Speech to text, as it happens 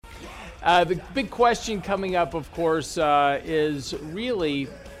The big question coming up, of course, is really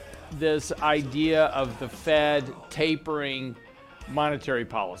this idea of the Fed tapering monetary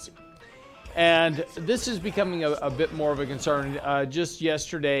policy. And this is becoming a bit more of a concern. Just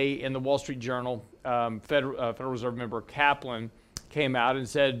yesterday in the Wall Street Journal, Federal Reserve member Kaplan came out and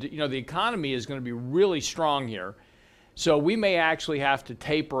said, the economy is going to be really strong here. So we may actually have to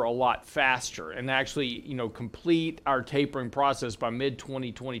taper a lot faster and actually, complete our tapering process by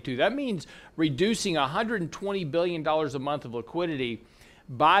mid-2022. That means reducing $120 billion a month of liquidity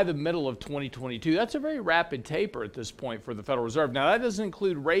by the middle of 2022. That's a very rapid taper at this point for the Federal Reserve. Now, that doesn't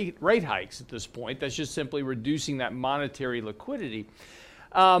include rate hikes at this point. That's just simply reducing that monetary liquidity.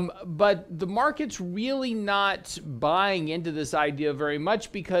 But the market's really not buying into this idea very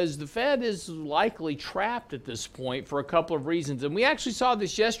much because the Fed is likely trapped at this point for a couple of reasons. And we actually saw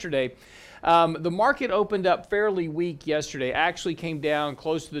this yesterday. The market opened up fairly weak yesterday, actually came down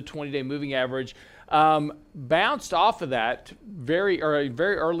close to the 20-day moving average, bounced off of that very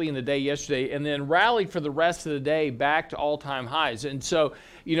early in the day yesterday, and then rallied for the rest of the day back to all-time highs. And so,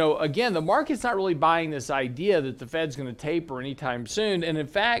 again, the market's not really buying this idea that the Fed's going to taper anytime soon. And in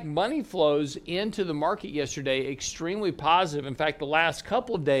fact, money flows into the market yesterday extremely positive. In fact, the last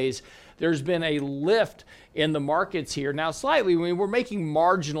couple of days, there's been a lift in the markets here. Now, slightly, we're making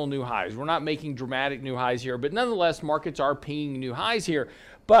marginal new highs. We're not making dramatic new highs here, but nonetheless, markets are pinging new highs here.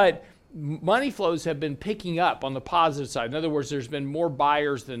 But money flows have been picking up on the positive side. In other words, there's been more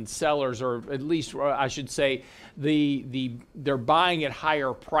buyers than sellers, or at least I should say they're buying at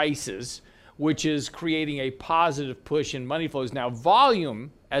higher prices, which is creating a positive push in money flows. Now,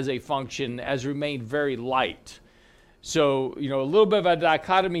 volume as a function has remained very light. So, a little bit of a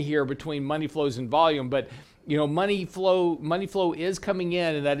dichotomy here between money flows and volume, but money flow is coming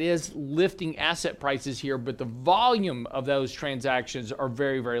in, and that is lifting asset prices here, but the volume of those transactions are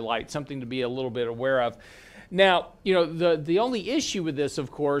very, very light, something to be a little bit aware of. Now, the only issue with this,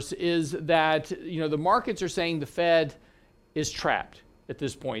 of course, is that, the markets are saying the Fed is trapped at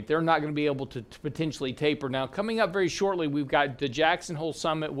this point. They're not going to be able to potentially taper. Now, coming up very shortly, we've got the Jackson Hole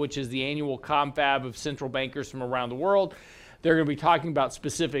Summit, which is the annual confab of central bankers from around the world. They're going to be talking about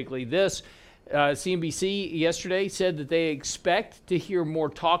specifically this. CNBC yesterday said that they expect to hear more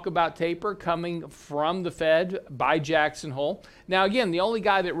talk about taper coming from the Fed by Jackson Hole. Now, again, the only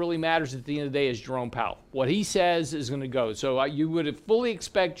guy that really matters at the end of the day is Jerome Powell. What he says is going to go. So you would fully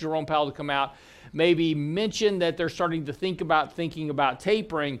expect Jerome Powell to come out, maybe mention that they're starting to thinking about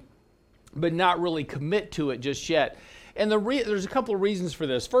tapering, but not really commit to it just yet. And there's a couple of reasons for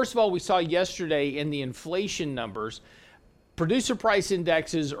this. First of all, we saw yesterday in the inflation numbers, producer price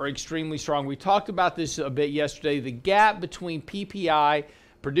indexes are extremely strong. We talked about this a bit yesterday. The gap between PPI,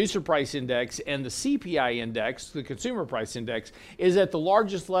 producer price index, and the CPI index, the consumer price index, is at the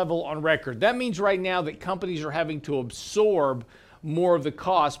largest level on record. That means right now that companies are having to absorb more of the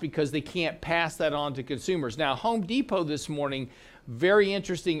cost because they can't pass that on to consumers. Now, Home Depot this morning, very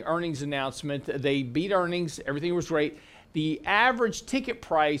interesting earnings announcement. They beat earnings. Everything was great. The average ticket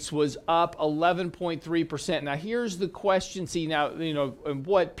price was up 11.3%. Now, here's the question. See, now,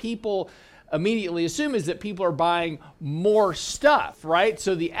 what people immediately assume is that people are buying more stuff, right?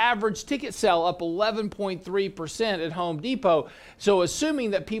 So the average ticket sell up 11.3% at Home Depot. So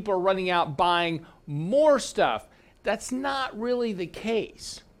assuming that people are running out buying more stuff, that's not really the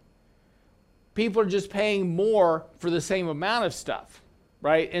case. People are just paying more for the same amount of stuff,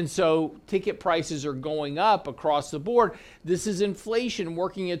 right? And so ticket prices are going up across the board. This is inflation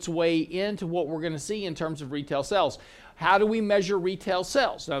working its way into what we're going to see in terms of retail sales. How do we measure retail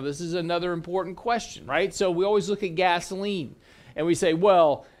sales? Now, this is another important question, right? So we always look at gasoline and we say,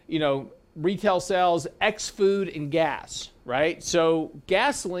 well, retail sales, X food and gas, right? So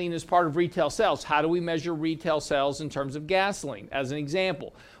gasoline is part of retail sales. How do we measure retail sales in terms of gasoline? As an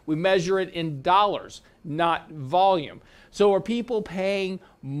example, we measure it in dollars, not volume. So are people paying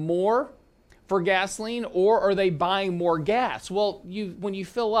more for gasoline, or are they buying more gas? Well, when you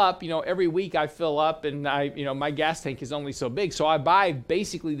fill up, every week I fill up and my gas tank is only so big. So I buy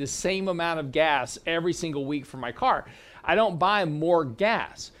basically the same amount of gas every single week for my car. I don't buy more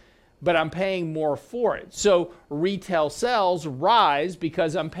gas, but I'm paying more for it. So retail sales rise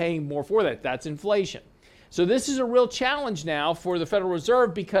because I'm paying more for that. That's inflation. So this is a real challenge now for the Federal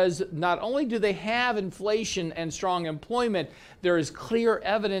Reserve because not only do they have inflation and strong employment, there is clear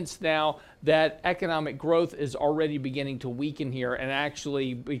evidence now that economic growth is already beginning to weaken here and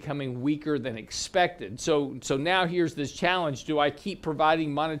actually becoming weaker than expected. So now here's this challenge. Do I keep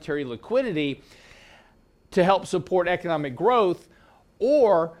providing monetary liquidity to help support economic growth,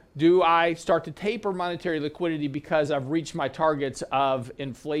 or Do I start to taper monetary liquidity because I've reached my targets of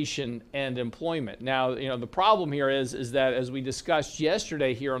inflation and employment? Now, the problem here is that, as we discussed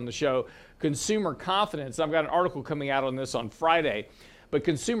yesterday here on the show, consumer confidence, I've got an article coming out on this on Friday, but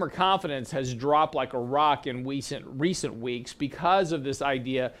consumer confidence has dropped like a rock in recent weeks because of this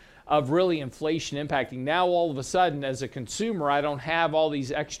idea of really inflation impacting. Now, all of a sudden, as a consumer, I don't have all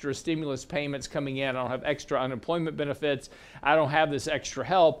these extra stimulus payments coming in. I don't have extra unemployment benefits. I don't have this extra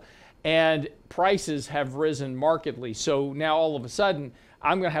help. And prices have risen markedly. So now, all of a sudden,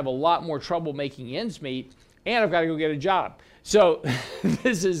 I'm going to have a lot more trouble making ends meet, and I've got to go get a job. So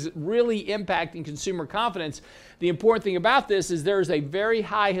this is really impacting consumer confidence. The important thing about this is there's a very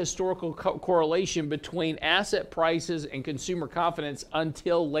high historical correlation between asset prices and consumer confidence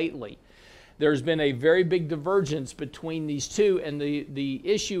until lately. There's been a very big divergence between these two, and the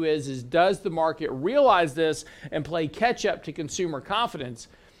issue is does the market realize this and play catch up to consumer confidence,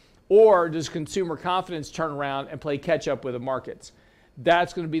 or does consumer confidence turn around and play catch up with the markets?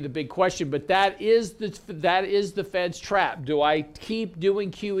 That's going to be the big question, but that is the Fed's trap. Do I keep doing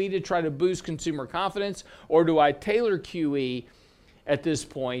QE to try to boost consumer confidence, or do I tailor QE at this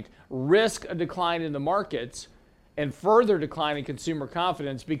point, risk a decline in the markets and further decline in consumer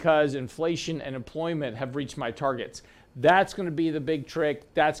confidence because inflation and employment have reached my targets? That's going to be the big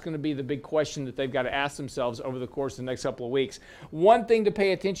trick. That's going to be the big question that they've got to ask themselves over the course of the next couple of weeks. One thing to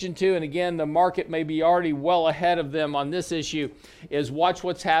pay attention to, and again, the market may be already well ahead of them on this issue, is watch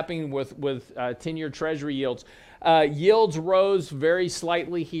what's happening with 10-year Treasury yields. Yields rose very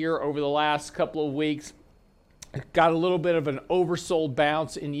slightly here over the last couple of weeks. Got a little bit of an oversold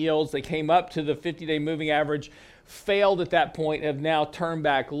bounce in yields. They came up to the 50-day moving average, failed at that point, have now turned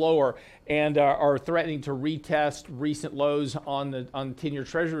back lower, and are threatening to retest recent lows on 10-year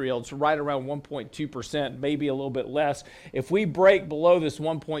Treasury yields right around 1.2%, maybe a little bit less. If we break below this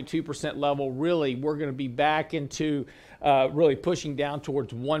 1.2% level, really, we're going to be back into really pushing down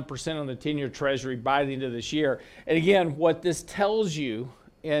towards 1% on the 10-year Treasury by the end of this year. And again, what this tells you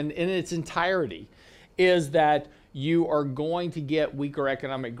in its entirety is that you are going to get weaker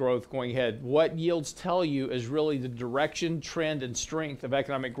economic growth going ahead. What yields tell you is really the direction, trend, and strength of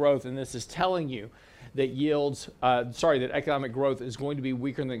economic growth, and this is telling you that that economic growth is going to be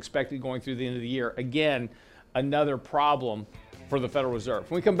weaker than expected going through the end of the year. Again, another problem for the Federal Reserve.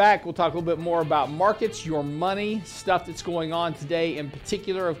 When we come back, we'll talk a little bit more about markets, your money, stuff that's going on today in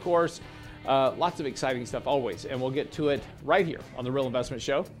particular, of course. Lots of exciting stuff always, and we'll get to it right here on The Real Investment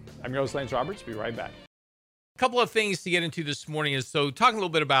Show. I'm your host, Lance Roberts. Be right back. A couple of things to get into this morning is talking a little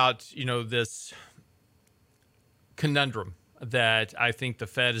bit about, this conundrum that I think the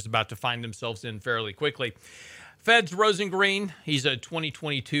Fed is about to find themselves in fairly quickly. Fed's Rosengren, he's a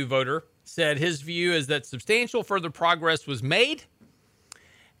 2022 voter, said his view is that substantial further progress was made,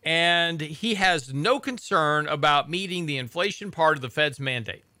 and he has no concern about meeting the inflation part of the Fed's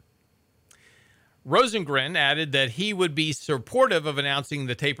mandate. Rosengren added that he would be supportive of announcing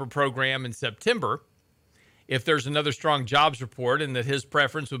the taper program in September if there's another strong jobs report, and that his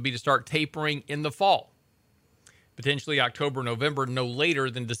preference would be to start tapering in the fall, potentially October, November, no later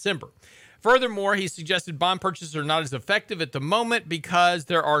than December. Furthermore, he suggested bond purchases are not as effective at the moment because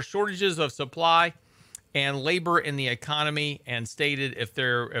there are shortages of supply and labor in the economy, and stated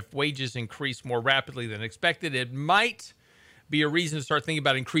if wages increase more rapidly than expected, it might be a reason to start thinking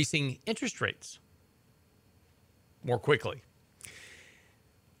about increasing interest rates more quickly.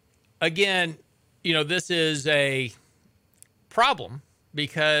 Again, this is a problem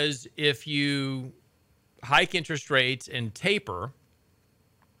because if you hike interest rates and taper,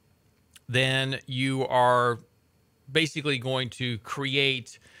 then you are basically going to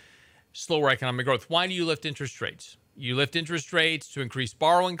create slower economic growth. Why do you lift interest rates? You lift interest rates to increase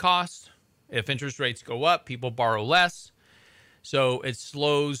borrowing costs. If interest rates go up, people borrow less. So it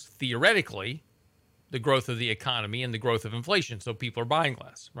slows, theoretically, the growth of the economy and the growth of inflation. So people are buying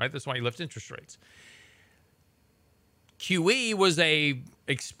less, right? That's why you lift interest rates. QE was a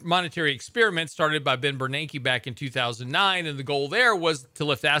monetary experiment started by Ben Bernanke back in 2009, and the goal there was to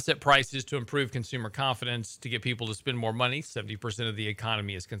lift asset prices to improve consumer confidence, to get people to spend more money. 70% of the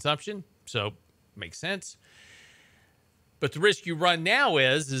economy is consumption, so makes sense. But the risk you run now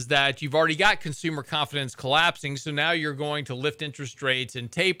is that you've already got consumer confidence collapsing, so now you're going to lift interest rates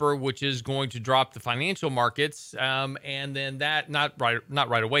and taper, which is going to drop the financial markets, and then that, not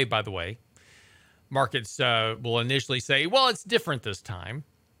right away, by the way. Markets will initially say, well, it's different this time,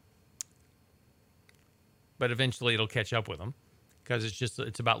 but eventually it'll catch up with them because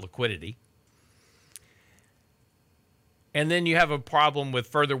it's about liquidity. And then you have a problem with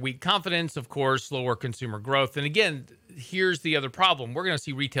further weak confidence, of course, lower consumer growth. And again, here's the other problem. We're going to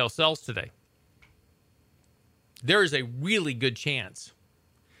see retail sales today. There is a really good chance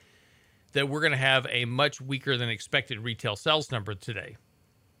that we're going to have a much weaker than expected retail sales number today.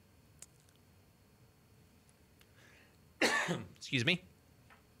 Excuse me.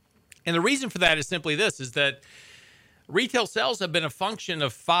 And the reason for that is simply this, is that retail sales have been a function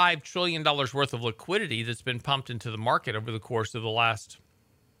of $5 trillion worth of liquidity that's been pumped into the market over the course of the last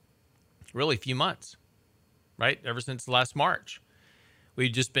really few months, right? Ever since last March.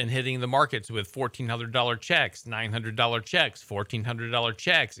 We've just been hitting the markets with $1,400 checks, $900 checks, $1,400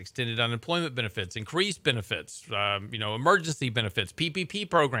 checks, extended unemployment benefits, increased benefits, emergency benefits, PPP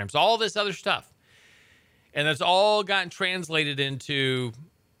programs, all this other stuff. And that's all gotten translated into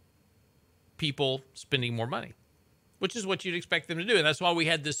people spending more money, which is what you'd expect them to do. And that's why we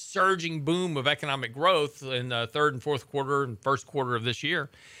had this surging boom of economic growth in the third and fourth quarter and first quarter of this year.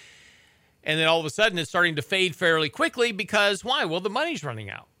 And then all of a sudden it's starting to fade fairly quickly because why? Well, the money's running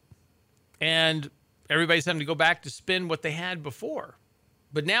out. And everybody's having to go back to spend what they had before.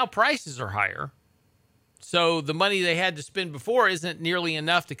 But now prices are higher. So the money they had to spend before isn't nearly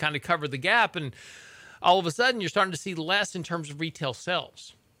enough to kind of cover the gap. And all of a sudden you're starting to see less in terms of retail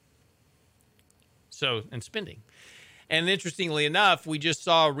sales. So, and spending. And interestingly enough, we just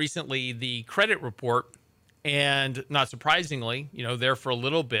saw recently the credit report. And not surprisingly, there for a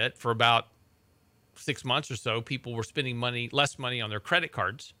little bit, for about 6 months or so, people were spending less money on their credit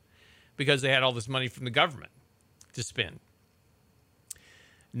cards because they had all this money from the government to spend.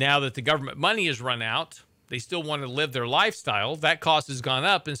 Now that the government money has run out, they still want to live their lifestyle. That cost has gone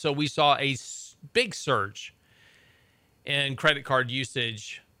up. And so we saw a big surge in credit card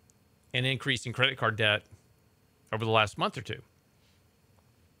usage and increase in credit card debt over the last month or two.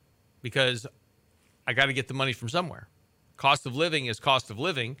 Because I got to get the money from somewhere. Cost of living is cost of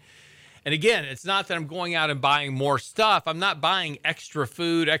living. And again, it's not that I'm going out and buying more stuff. I'm not buying extra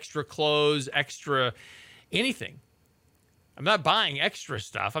food, extra clothes, extra anything. I'm not buying extra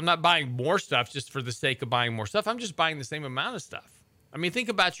stuff. I'm not buying more stuff just for the sake of buying more stuff. I'm just buying the same amount of stuff. I mean, think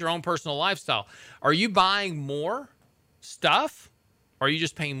about your own personal lifestyle. Are you buying more stuff or are you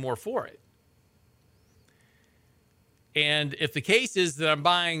just paying more for it? And if the case is that I'm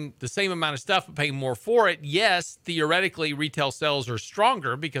buying the same amount of stuff but paying more for it, yes, theoretically, retail sales are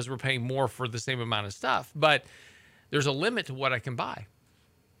stronger because we're paying more for the same amount of stuff. But there's a limit to what I can buy.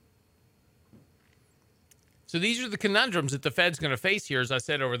 So these are the conundrums that the Fed's going to face here, as I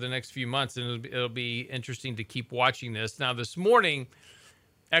said, over the next few months. And it'll be interesting to keep watching this. Now, this morning,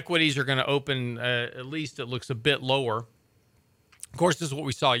 equities are going to open, at least it looks a bit lower. Of course, this is what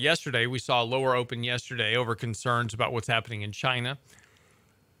we saw yesterday. We saw a lower open yesterday over concerns about what's happening in China.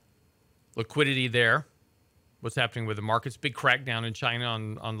 Liquidity there. What's happening with the markets. Big crackdown in China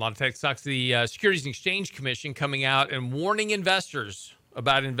on a lot of tech stocks. The Securities and Exchange Commission coming out and warning investors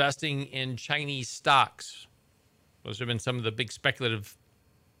about investing in Chinese stocks. Those have been some of the big speculative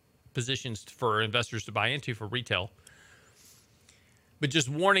positions for investors to buy into for retail. But just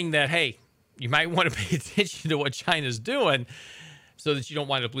warning that, hey, you might want to pay attention to what China's doing so that you don't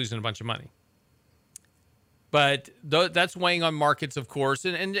wind up losing a bunch of money. But that's weighing on markets, of course.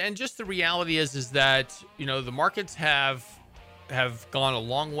 And just the reality is that, the markets have gone a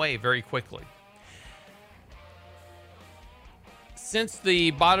long way very quickly. Since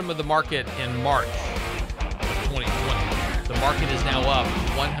the bottom of the market in March of 2020, the market is now up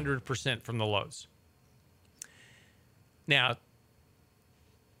 100% from the lows. Now,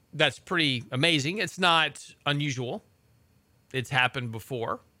 that's pretty amazing. It's not unusual. It's happened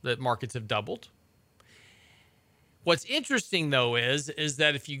before that markets have doubled. What's interesting, though, is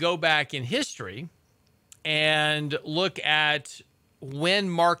that if you go back in history and look at when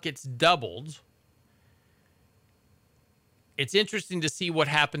markets doubled, it's interesting to see what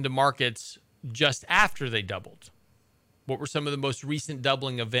happened to markets just after they doubled. What were some of the most recent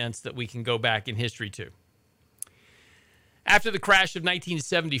doubling events that we can go back in history to? After the crash of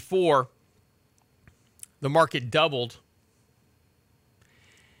 1974, the market doubled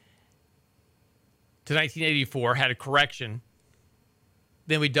to 1984, had a correction.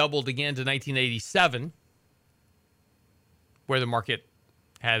 Then we doubled again to 1987, where the market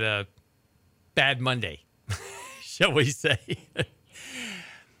had a bad Monday, shall we say.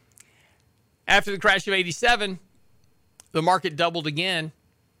 After the crash of 87, the market doubled again,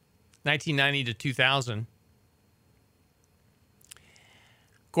 1990 to 2000.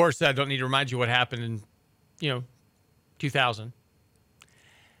 Of course, I don't need to remind you what happened in, 2000.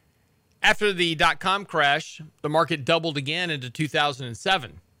 After the dot-com crash, the market doubled again into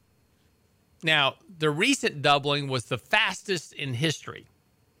 2007. Now, the recent doubling was the fastest in history.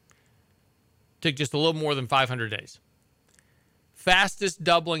 Took just a little more than 500 days. Fastest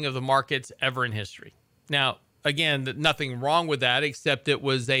doubling of the markets ever in history. Now, again, nothing wrong with that, except it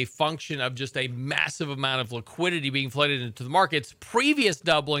was a function of just a massive amount of liquidity being flooded into the markets. Previous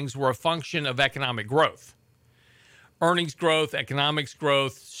doublings were a function of economic growth. Earnings growth, economics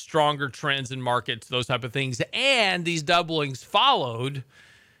growth, stronger trends in markets, those type of things. And these doublings followed,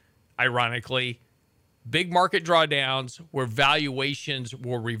 ironically, big market drawdowns where valuations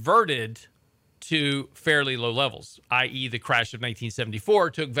were reverted to fairly low levels, i.e. the crash of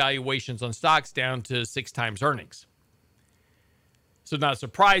 1974 took valuations on stocks down to 6 times earnings. So not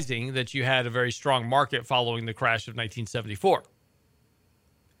surprising that you had a very strong market following the crash of 1974.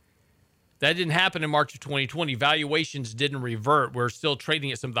 That didn't happen in March of 2020. Valuations didn't revert. We're still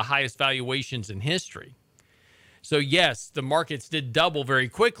trading at some of the highest valuations in history. So yes, the markets did double very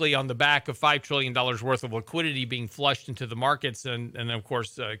quickly on the back of $5 trillion worth of liquidity being flushed into the markets. And of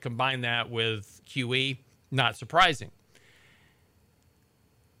course, combine that with QE, not surprising.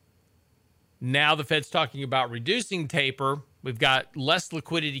 Now the Fed's talking about reducing taper. We've got less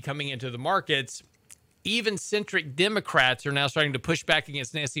liquidity coming into the markets. Even centric Democrats are now starting to push back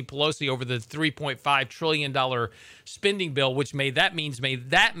against Nancy Pelosi over the $3.5 trillion spending bill, which means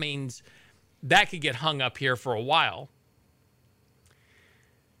that could get hung up here for a while.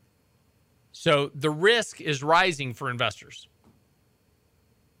 So the risk is rising for investors.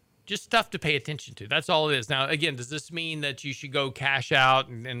 Just stuff to pay attention to. That's all it is. Now, again, does this mean that you should go cash out?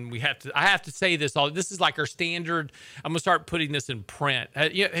 And I have to say this. This is like our standard. I'm going to start putting this in print.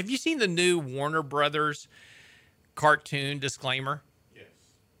 Have you seen the new Warner Brothers cartoon disclaimer? Yes.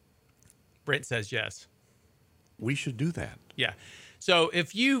 Brent says yes. We should do that. Yeah. So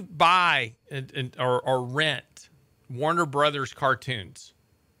if you buy or rent Warner Brothers cartoons,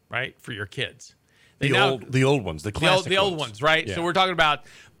 right, for your kids, the old ones, the classic the old ones, right? Yeah. So we're talking about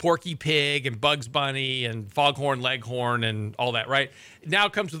Porky Pig and Bugs Bunny and Foghorn Leghorn and all that, right? It now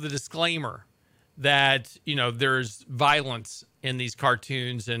comes with a disclaimer that, there's violence in these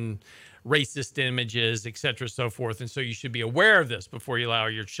cartoons and racist images, et cetera, so forth. And so you should be aware of this before you allow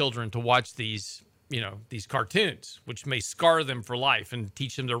your children to watch these cartoons, which may scar them for life and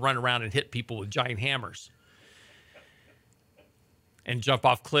teach them to run around and hit people with giant hammers and jump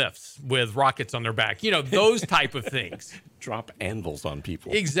off cliffs with rockets on their back. Those type of things. Drop anvils on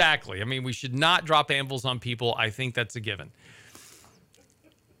people. Exactly. I mean, we should not drop anvils on people. I think that's a given.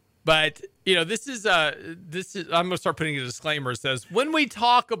 But, this is I'm going to start putting a disclaimer. It says, when we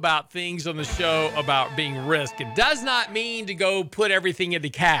talk about things on the show about being risk, it does not mean to go put everything into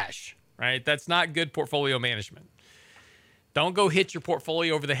cash. Right? That's not good portfolio management. Don't go hit your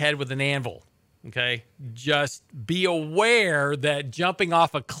portfolio over the head with an anvil. Okay? Just be aware that jumping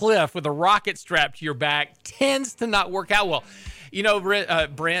off a cliff with a rocket strapped to your back tends to not work out well.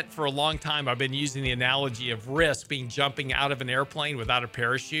 Brent, for a long time, I've been using the analogy of risk being jumping out of an airplane without a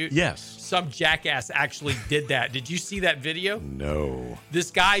parachute. Yes. Some jackass actually did that. Did you see that video? No. This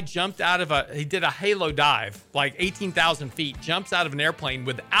guy jumped out of he did a halo dive, like 18,000 feet, jumps out of an airplane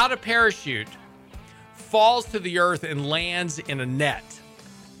without a parachute, falls to the earth and lands in a net.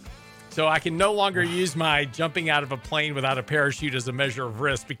 So I can no longer use my jumping out of a plane without a parachute as a measure of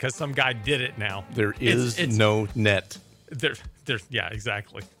risk because some guy did it now. There is no net. Yeah,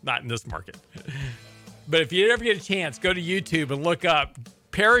 exactly. Not in this market. But if you ever get a chance, go to YouTube and look up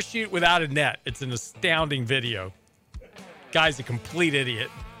parachute without a net. It's an astounding video. Guy's a complete idiot.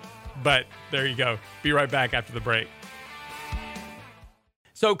 But there you go. Be right back after the break.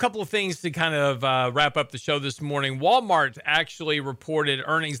 So a couple of things to kind of wrap up the show this morning. Walmart actually reported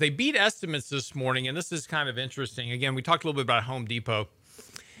earnings. They beat estimates this morning, and this is kind of interesting. Again, we talked a little bit about Home Depot.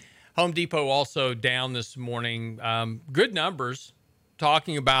 Home Depot also down this morning. Good numbers,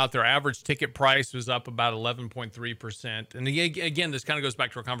 talking about their average ticket price was up about 11.3%. And again, this kind of goes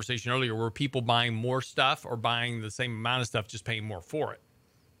back to our conversation earlier, where people buying more stuff or buying the same amount of stuff, just paying more for it,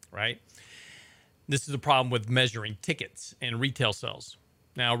 right? This is a problem with measuring tickets and retail sales.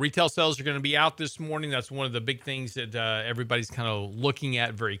 Now, retail sales are going to be out this morning. That's one of the big things that everybody's kind of looking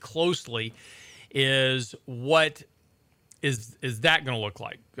at very closely is what is that going to look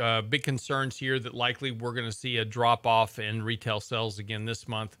like? Big concerns here that likely we're going to see a drop-off in retail sales again this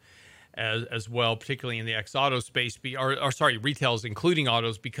month as well, particularly in the ex-auto space, retails including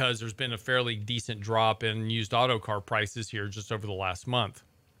autos, because there's been a fairly decent drop in used auto car prices here just over the last month.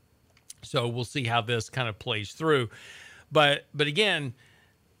 So we'll see how this kind of plays through. But again,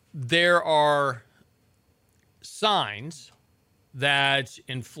 there are signs that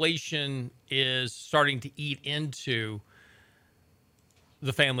inflation is starting to eat into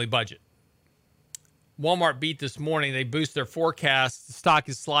the family budget. Walmart beat this morning. They boost their forecast. The stock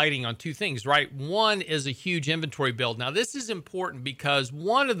is sliding on two things, right? One is a huge inventory build. Now, this is important because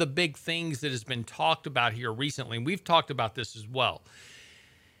one of the big things that has been talked about here recently, and we've talked about this as well,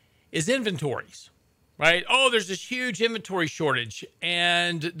 is inventories, right? Oh, there's this huge inventory shortage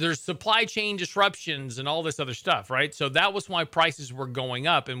and there's supply chain disruptions and all this other stuff, right? So that was why prices were going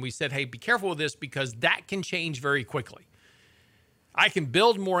up. And we said, hey, be careful with this because that can change very quickly. I can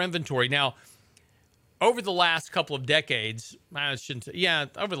build more inventory. Now, over the last couple of decades,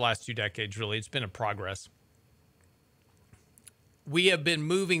 over the last 2 decades, really, it's been a progress. We have been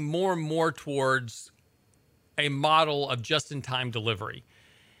moving more and more towards a model of just-in-time delivery.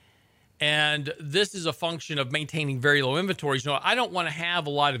 And this is a function of maintaining very low inventories. You know, I don't want to have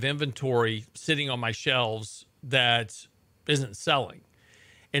a lot of inventory sitting on my shelves that isn't selling.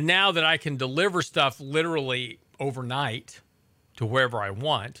 And now that I can deliver stuff literally overnight to wherever I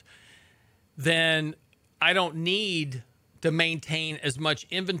want, then I don't need to maintain as much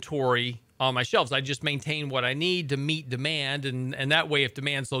inventory on my shelves. I just maintain what I need to meet demand. And that way, if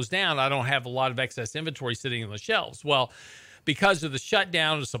demand slows down, I don't have a lot of excess inventory sitting on the shelves. Well, because of the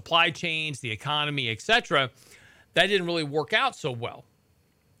shutdown of supply chains, the economy, etc., that didn't really work out so well.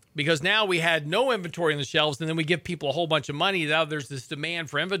 Because now we had no inventory on the shelves, and then we give people a whole bunch of money. Now there's this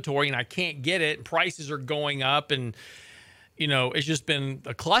demand for inventory, and I can't get it, and prices are going up, and it's just been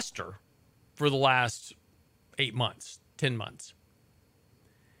a cluster for the last 8 months, 10 months.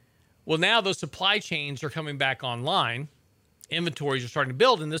 Well, now those supply chains are coming back online. Inventories are starting to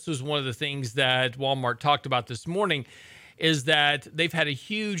build, and this was one of the things that Walmart talked about this morning, is that they've had a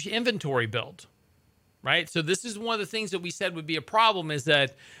huge inventory build, right? So this is one of the things that we said would be a problem, is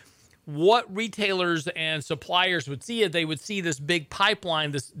that what retailers and suppliers would see, they would see this big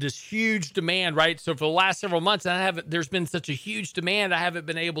pipeline, this huge demand, right? So for the last several months, there's been such a huge demand, I haven't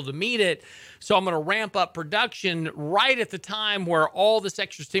been able to meet it. So I'm going to ramp up production right at the time where all this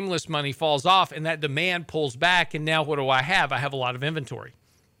extra stimulus money falls off and that demand pulls back. And now what do I have? I have a lot of inventory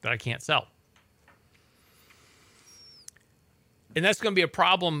that I can't sell. And that's going to be a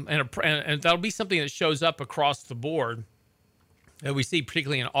problem, and that'll be something that shows up across the board that we see,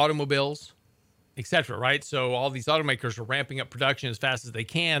 particularly in automobiles, et cetera, right? So all these automakers are ramping up production as fast as they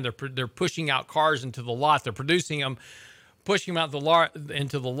can. They're pushing out cars into the lot. They're producing them, pushing them out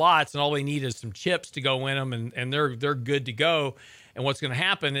into the lots, and all they need is some chips to go in them, and they're good to go. And what's going to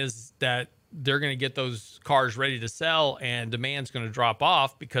happen is that they're going to get those cars ready to sell, and demand's going to drop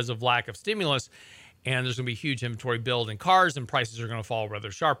off because of lack of stimulus. And there's going to be huge inventory build in cars, and prices are going to fall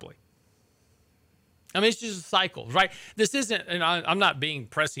rather sharply. I mean, it's just a cycle, right? This isn't, and I'm not being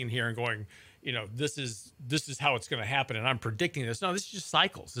pressing here and going, this is how it's going to happen, and I'm predicting this. No, this is just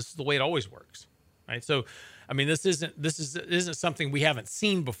cycles. This is the way it always works, right? So, I mean, this isn't something we haven't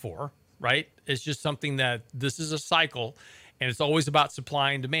seen before, right? It's just something that this is a cycle, and it's always about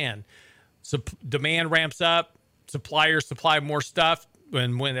supply and demand. So demand ramps up, suppliers supply more stuff.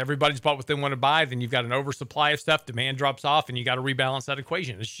 When everybody's bought what they want to buy, then you've got an oversupply of stuff, demand drops off, and you got to rebalance that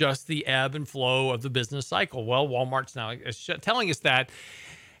equation. It's just the ebb and flow of the business cycle. Well, Walmart's now telling us that.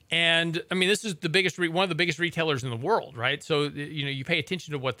 And I mean, this is one of the biggest retailers in the world, right? So, you pay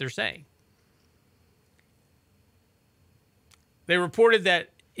attention to what they're saying. They reported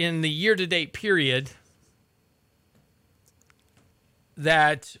that in the year-to-date period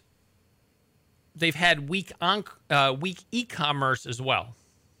that they've had weak e-commerce as well.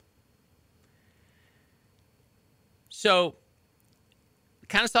 So,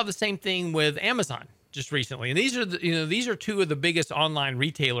 kind of saw the same thing with Amazon just recently. And these are two of the biggest online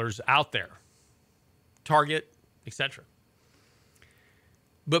retailers out there, Target, etc.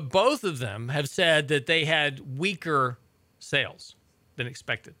 But both of them have said that they had weaker sales than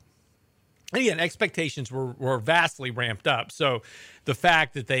expected. Again, expectations were vastly ramped up. So the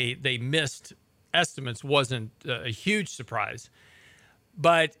fact that they missed estimates wasn't a huge surprise,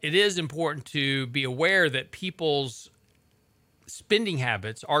 but it is important to be aware that people's spending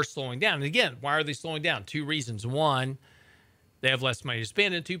habits are slowing down. And again, why are they slowing down? 2 reasons. 1, they have less money to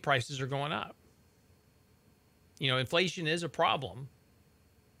spend, and 2, prices are going up. Inflation is a problem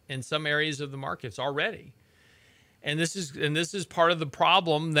in some areas of the markets already. And this is part of the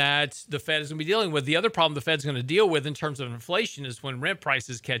problem that the Fed is going to be dealing with. The other problem the Fed's going to deal with in terms of inflation is when rent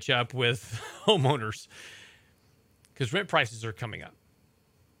prices catch up with homeowners, because rent prices are coming up.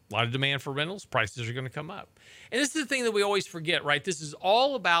 A lot of demand for rentals, prices are going to come up. And this is the thing that we always forget, right? This is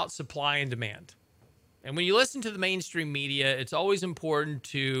all about supply and demand. And when you listen to the mainstream media, it's always important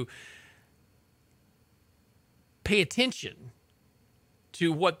to pay attention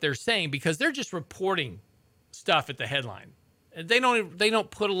to what they're saying, because they're just reporting stuff at the headline. They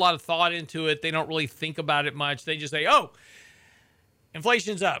don't put a lot of thought into it. They don't really think about it much. They just say, oh,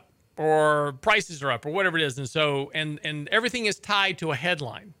 inflation's up or prices are up or whatever it is. And so, and everything is tied to a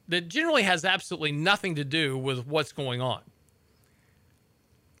headline that generally has absolutely nothing to do with what's going on.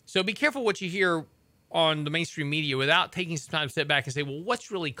 So be careful what you hear on the mainstream media without taking some time to step back and say, well,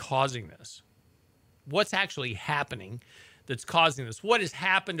 what's really causing this? What's actually happening that's causing this? What has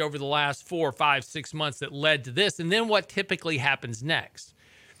happened over the last 4, 5, 6 months that led to this? And then what typically happens next?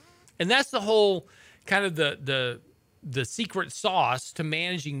 And that's the whole kind of the secret sauce to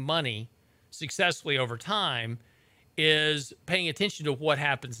managing money successfully over time, is paying attention to what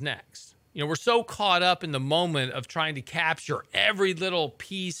happens next. You know, we're so caught up in the moment of trying to capture every little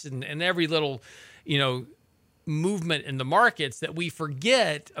piece and every little, movement in the markets that we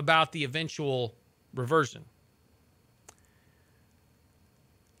forget about the eventual reversion.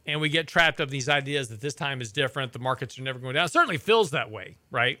 And we get trapped up in these ideas that this time is different. The markets are never going down. It certainly feels that way,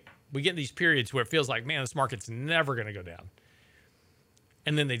 right? We get these periods where it feels like, man, this market's never going to go down.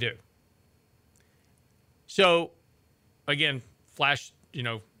 And then they do. So, again, flash,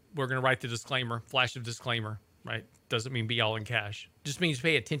 we're going to write the disclaimer, flash of disclaimer, right? Doesn't mean be all in cash. Just means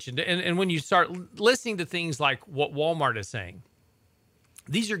pay attention to, and when you start listening to things like what Walmart is saying,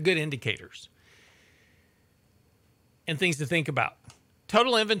 these are good indicators and things to think about.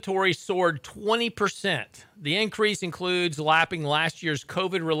 Total inventory soared 20%. The increase includes lapping last year's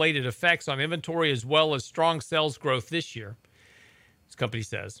COVID-related effects on inventory as well as strong sales growth this year, this company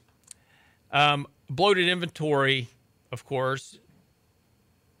says. Bloated inventory, of course,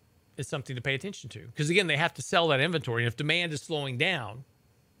 is something to pay attention to. Because, again, they have to sell that inventory. And if demand is slowing down,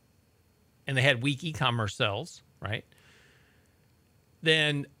 and they had weak e-commerce sales, right,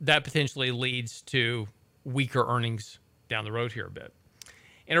 then that potentially leads to weaker earnings down the road here a bit.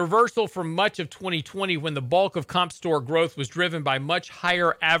 In a reversal from much of 2020, when the bulk of comp store growth was driven by much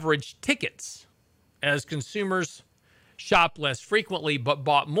higher average tickets as consumers shopped less frequently but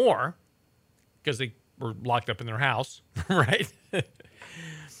bought more because they were locked up in their house, right?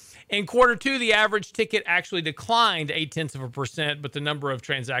 In quarter two, the average ticket actually declined 0.8%, but the number of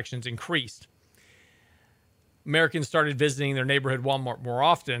transactions increased. Americans started visiting their neighborhood Walmart more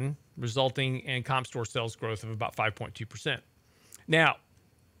often, resulting in comp store sales growth of about 5.2%. Now,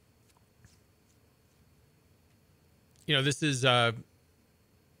 this is, kind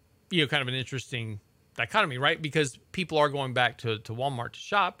of an interesting dichotomy, right? Because people are going back to Walmart to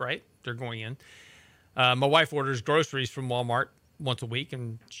shop, right? They're going in. My wife orders groceries from Walmart once a week,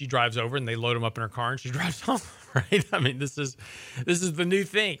 and she drives over and they load them up in her car and she drives home, right? I mean, this is the new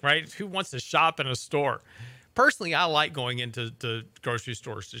thing, right? Who wants to shop in a store? Personally, I like going into the grocery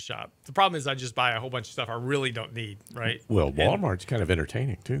stores to shop. The problem is I just buy a whole bunch of stuff I really don't need, right? Well, Walmart's kind of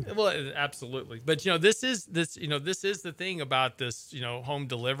entertaining too. Well, absolutely. But this is the thing about this, home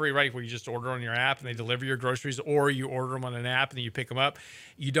delivery, right? Where you just order on your app and they deliver your groceries, or you order them on an app and then you pick them up.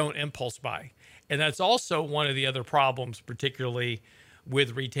 You don't impulse buy. And that's also one of the other problems, particularly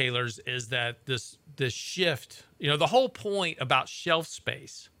with retailers, is that this shift, the whole point about shelf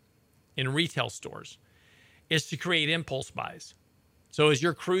space in retail stores is to create impulse buys. So as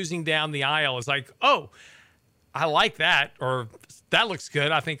you're cruising down the aisle, it's like, oh, I like that, or that looks good,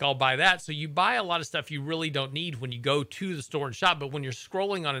 I think I'll buy that. So you buy a lot of stuff you really don't need when you go to the store and shop, but when you're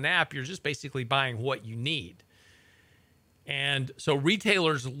scrolling on an app, you're just basically buying what you need. And so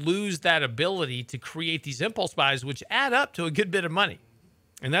retailers lose that ability to create these impulse buys, which add up to a good bit of money.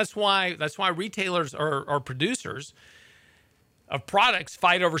 And that's why retailers or producers of products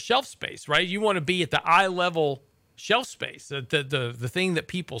fight over shelf space, right? You want to be at the eye level shelf space, the thing that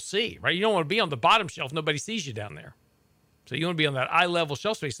people see, right? You don't want to be on the bottom shelf. Nobody sees you down there. So you want to be on that eye level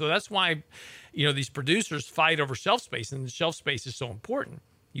shelf space. So that's why, these producers fight over shelf space, and the shelf space is so important.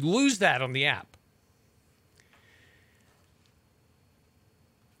 You lose that on the app.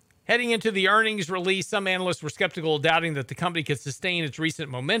 Heading into the earnings release, some analysts were skeptical, doubting that the company could sustain its recent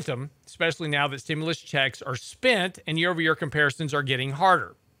momentum, especially now that stimulus checks are spent and year-over-year comparisons are getting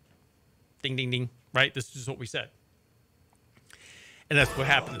harder. Ding, ding, ding, right? This is what we said. And that's what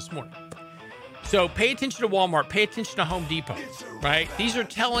happened this morning. So pay attention to Walmart, pay attention to Home Depot, right? These are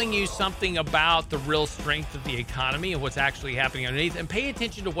telling you something about the real strength of the economy and what's actually happening underneath. And pay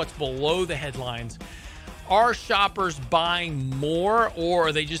attention to what's below the headlines. Are shoppers buying more, or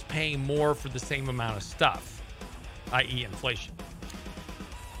are they just paying more for the same amount of stuff, i.e. inflation?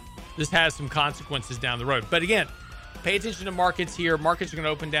 This has some consequences down the road. But again, pay attention to markets here. Markets are going to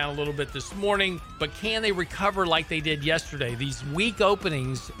open down a little bit this morning, but can they recover like they did yesterday? These weak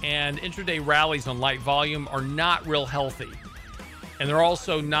openings and intraday rallies on light volume are not real healthy. And they're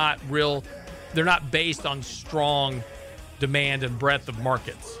also not based on strong demand and breadth of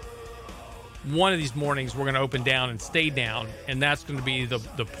markets. One of these mornings, we're going to open down and stay down, and that's going to be the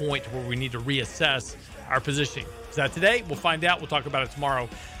point where we need to reassess our positioning. Is that today? We'll find out. We'll talk about it tomorrow.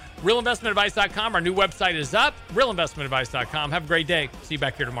 RealInvestmentAdvice.com. Our new website is up. RealInvestmentAdvice.com. Have a great day. See you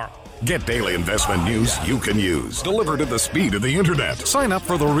back here tomorrow. Get daily investment news you can use, delivered at the speed of the internet. Sign up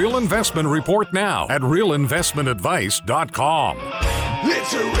for the Real Investment Report now at RealInvestmentAdvice.com.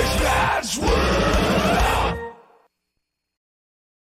 It's a rich man's world.